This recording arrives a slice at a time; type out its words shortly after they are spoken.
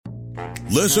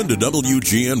Listen to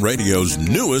WGN Radio's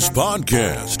newest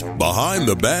podcast, Behind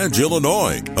the Badge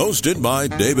Illinois, hosted by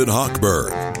David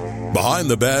Hochberg. Behind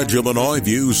the Badge Illinois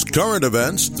views current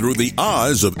events through the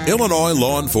eyes of Illinois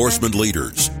law enforcement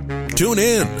leaders. Tune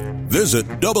in. Visit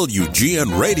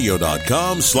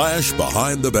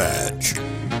WGNRadio.com/Behind the Badge.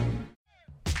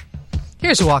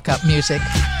 Here's walk-up music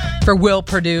for Will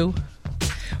Perdue,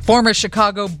 former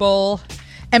Chicago Bull,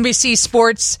 NBC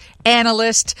Sports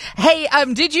analyst. Hey,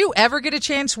 did you ever get a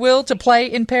chance, Will, to play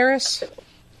in Paris?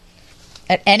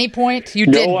 At any point? You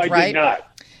didn't, right? No, I did not.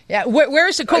 Yeah,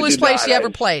 where's the coolest place you ever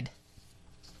played?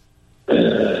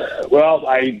 Well,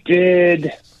 I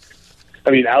did.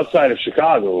 I mean, outside of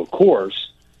Chicago, of course.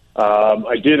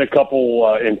 I did a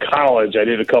couple in college. I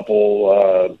did a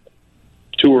couple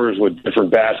tours with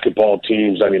different basketball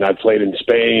teams. I mean, I played in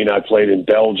Spain. I played in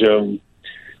Belgium.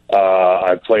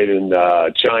 I played in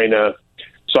China.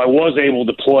 So I was able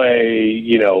to play,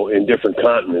 in different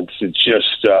continents. It's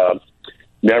just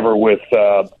never with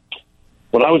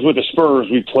when I was with the Spurs,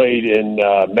 we played in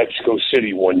Mexico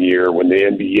City one year when the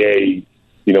NBA,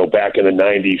 back in the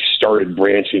 90s, started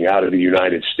branching out of the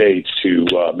United States to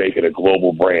make it a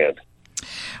global brand.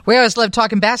 We always love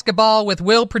talking basketball with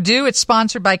Will Perdue. It's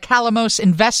sponsored by Calamos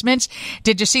Investments.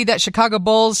 Did you see that Chicago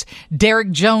Bulls'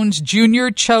 Derrick Jones Jr.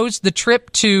 chose the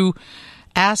trip to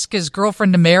ask his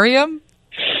girlfriend to marry him?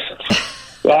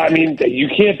 Well, I mean, you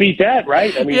can't beat that,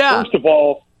 right? I mean, First of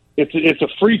all, it's a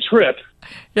free trip.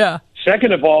 Yeah.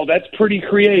 Second of all, that's pretty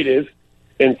creative.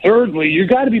 And thirdly, you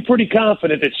got to be pretty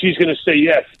confident that she's going to say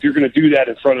yes if you're going to do that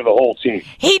in front of the whole team.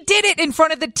 He did it in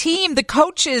front of the team, the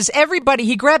coaches, everybody.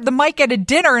 He grabbed the mic at a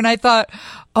dinner, and I thought,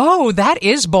 oh, that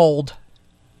is bold.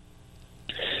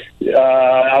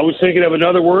 I was thinking of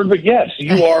another word, but yes,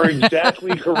 you are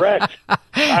exactly correct.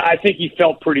 I think he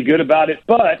felt pretty good about it,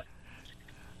 but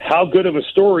how good of a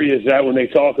story is that when they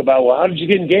talk about, well, how did you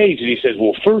get engaged? And he says,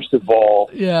 well, first of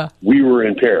all, we were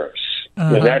in Paris.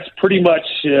 And that's pretty much,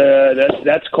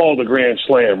 that's called a grand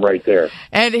slam right there.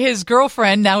 And his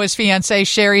girlfriend, now his fiancée,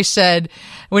 Sherry, said,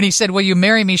 when he said, will you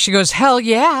marry me? She goes, hell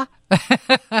yeah.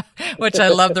 Which I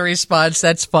love the response.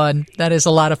 That's fun. That is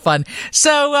a lot of fun.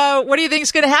 So what do you think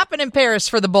is going to happen in Paris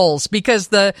for the Bulls? Because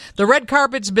the red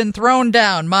carpet's been thrown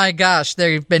down. My gosh,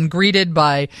 they've been greeted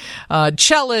by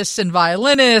cellists and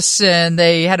violinists, and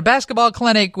they had a basketball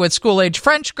clinic with school-age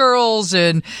French girls,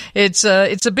 and it's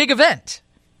a big event.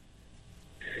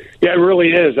 Yeah, it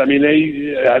really is. I mean,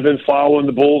 I've been following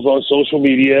the Bulls on social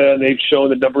media, and they've shown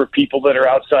the number of people that are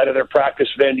outside of their practice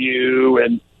venue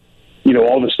and,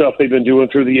 all the stuff they've been doing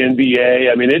through the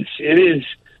NBA. I mean, it is.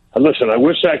 Listen, I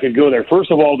wish I could go there.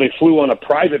 First of all, they flew on a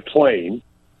private plane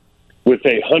with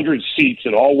 100 seats,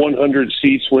 and all 100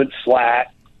 seats went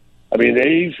flat. I mean,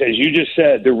 as you just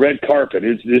said, the red carpet.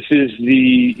 This is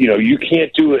you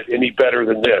can't do it any better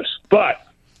than this. But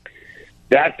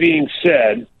that being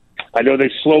said, I know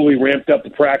they slowly ramped up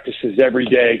the practices every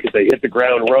day because they hit the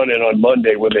ground running on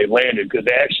Monday when they landed, because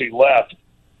they actually left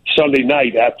Sunday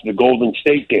night after the Golden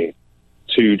State game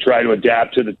to try to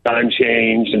adapt to the time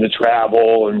change and the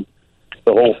travel and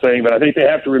the whole thing. But I think they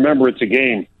have to remember it's a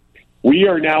game. We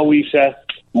are now, Lisa,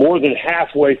 more than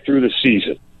halfway through the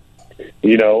season,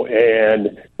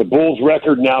 and the Bulls'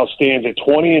 record now stands at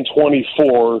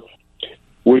 20-24,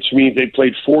 which means they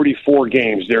played 44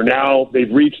 games.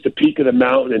 They've reached the peak of the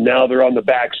mountain, and now they're on the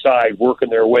backside working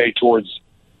their way towards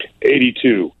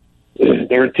 82.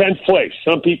 They're in 10th place.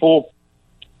 Some people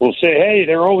will say, hey,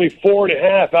 they're only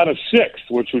 4.5 out of 6,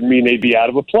 which would mean they'd be out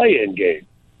of a play-in game.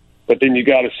 But then you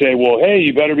got to say, well, hey,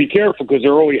 you better be careful because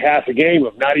they're only half a game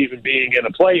of not even being in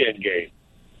a play-in game.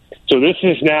 So this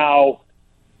is now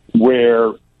where,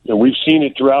 and we've seen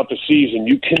it throughout the season,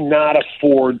 you cannot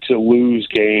afford to lose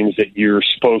games that you're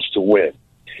supposed to win.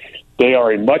 They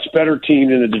are a much better team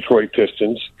than the Detroit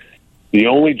Pistons. The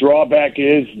only drawback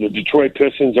is the Detroit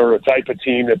Pistons are a type of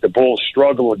team that the Bulls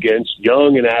struggle against,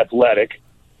 young and athletic.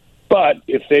 But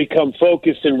if they come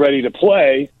focused and ready to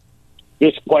play,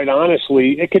 this, quite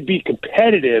honestly, it could be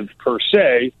competitive per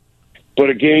se, but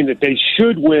a game that they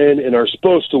should win and are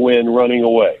supposed to win running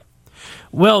away.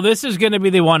 Well, this is going to be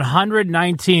the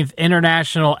 119th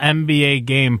international NBA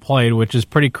game played, which is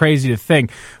pretty crazy to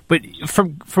think. But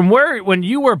from when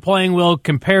you were playing, Will,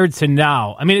 compared to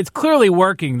now, I mean, it's clearly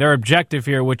working, their objective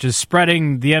here, which is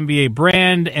spreading the NBA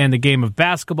brand and the game of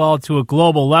basketball to a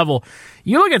global level.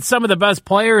 You look at some of the best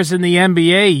players in the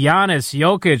NBA, Giannis,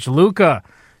 Jokic, Luka.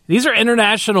 These are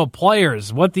international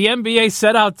players. What the NBA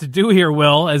set out to do here,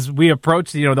 Will, as we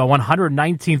approach the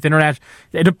 119th international,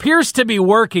 it appears to be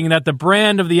working, that the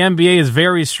brand of the NBA is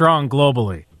very strong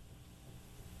globally.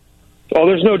 Oh,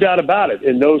 there's no doubt about it.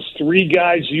 And those three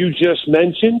guys you just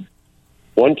mentioned,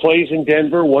 one plays in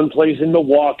Denver, one plays in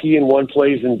Milwaukee, and one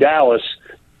plays in Dallas,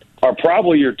 are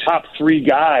probably your top three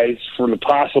guys for the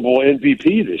possible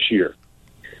MVP this year.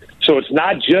 So it's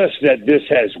not just that this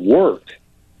has worked.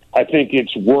 I think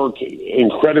it's worked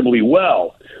incredibly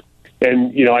well.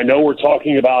 And, I know we're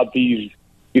talking about these,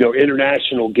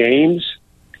 international games,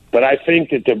 but I think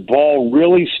that the ball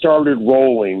really started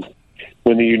rolling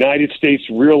when the United States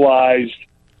realized,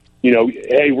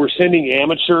 hey, we're sending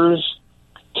amateurs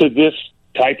to this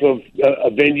type of a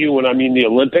venue, and I mean the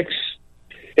Olympics.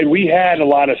 And we had a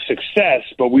lot of success,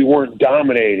 but we weren't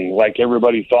dominating like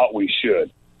everybody thought we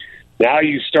should. Now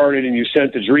you started and you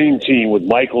sent the dream team with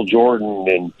Michael Jordan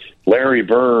and Larry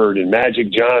Bird and Magic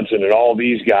Johnson and all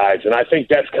these guys. And I think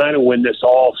that's kind of when this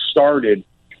all started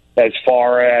as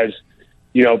far as,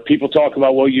 people talk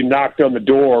about, well, you knocked on the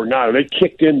door. No, they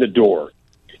kicked in the door.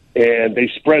 And they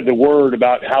spread the word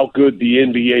about how good the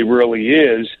NBA really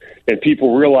is. And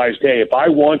people realized, hey, if I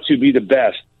want to be the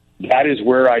best, that is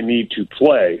where I need to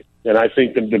play. And I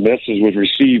think the message was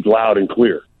received loud and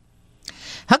clear.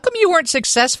 How come you weren't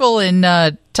successful in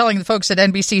telling the folks at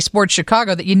NBC Sports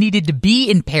Chicago that you needed to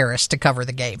be in Paris to cover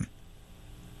the game?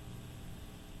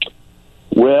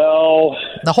 Well,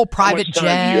 the whole private how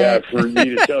much time do you have jet. for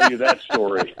me to tell you that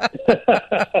story?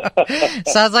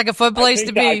 Sounds like a fun place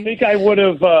to be. I think I would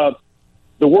have.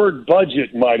 The word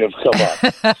budget might have come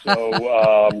up.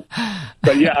 So,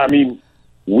 but yeah,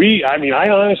 I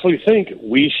honestly think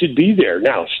we should be there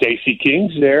now. Stacey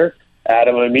King's there.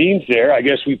 Adam Amin's there. I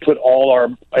guess we put all our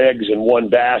eggs in one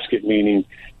basket, meaning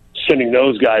sending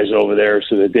those guys over there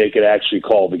so that they could actually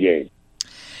call the game.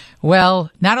 Well,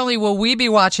 not only will we be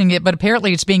watching it, but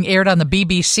apparently it's being aired on the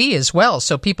BBC as well,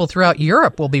 so people throughout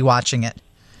Europe will be watching it.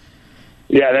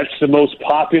 Yeah, that's the most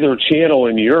popular channel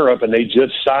in Europe, and they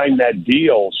just signed that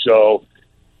deal. So,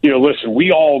 listen,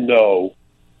 we all know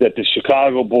that the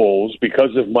Chicago Bulls,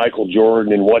 because of Michael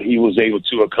Jordan and what he was able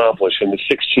to accomplish in the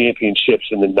 6 championships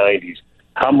in the 90s,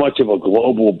 how much of a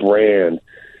global brand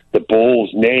the Bulls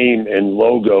name and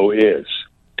logo is.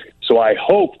 So I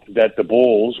hope that the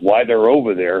Bulls, while they're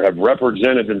over there, have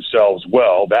represented themselves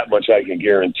well. That much I can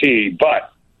guarantee.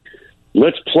 But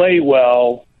let's play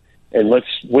well and let's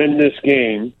win this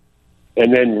game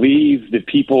and then leave the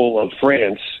people of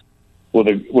France with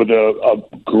a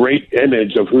great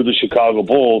image of who the Chicago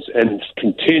Bulls and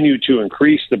continue to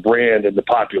increase the brand and the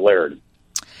popularity.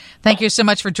 Thank you so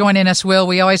much for joining us, Will.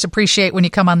 We always appreciate when you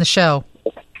come on the show.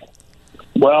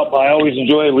 Well, I always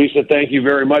enjoy it, Lisa. Thank you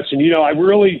very much. And,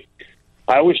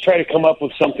 I always try to come up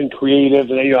with something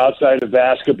creative, outside of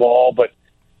basketball. But,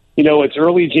 it's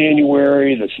early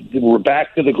January. We're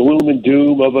back to the gloom and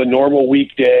doom of a normal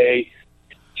weekday.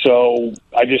 So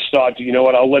I just thought,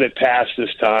 I'll let it pass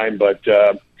this time. But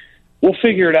we'll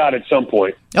figure it out at some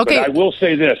point. Okay. But I will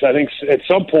say this. I think at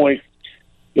some point,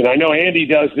 and I know Andy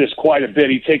does this quite a bit,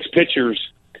 he takes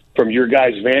pictures from your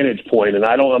guys' vantage point, and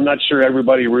I'm not sure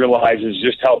everybody realizes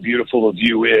just how beautiful the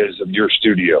view is of your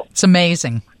studio. It's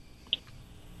amazing.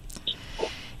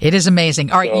 It is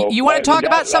amazing. All right, So, you want to talk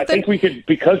about something? I think we could,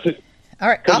 because All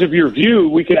right, of your view,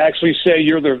 we could actually say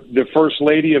you're the first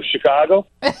lady of Chicago.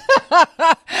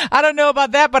 I don't know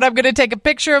about that, but I'm going to take a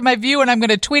picture of my view, and I'm going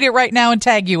to tweet it right now and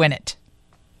tag you in it.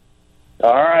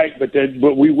 All right,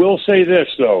 but we will say this,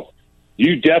 though.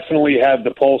 You definitely have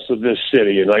the pulse of this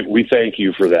city, and we thank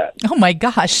you for that. Oh, my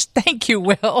gosh. Thank you,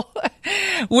 Will.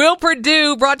 Will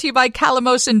Perdue, brought to you by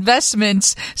Calamos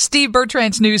Investments. Steve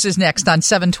Bertrand's News is next on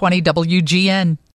 720 WGN.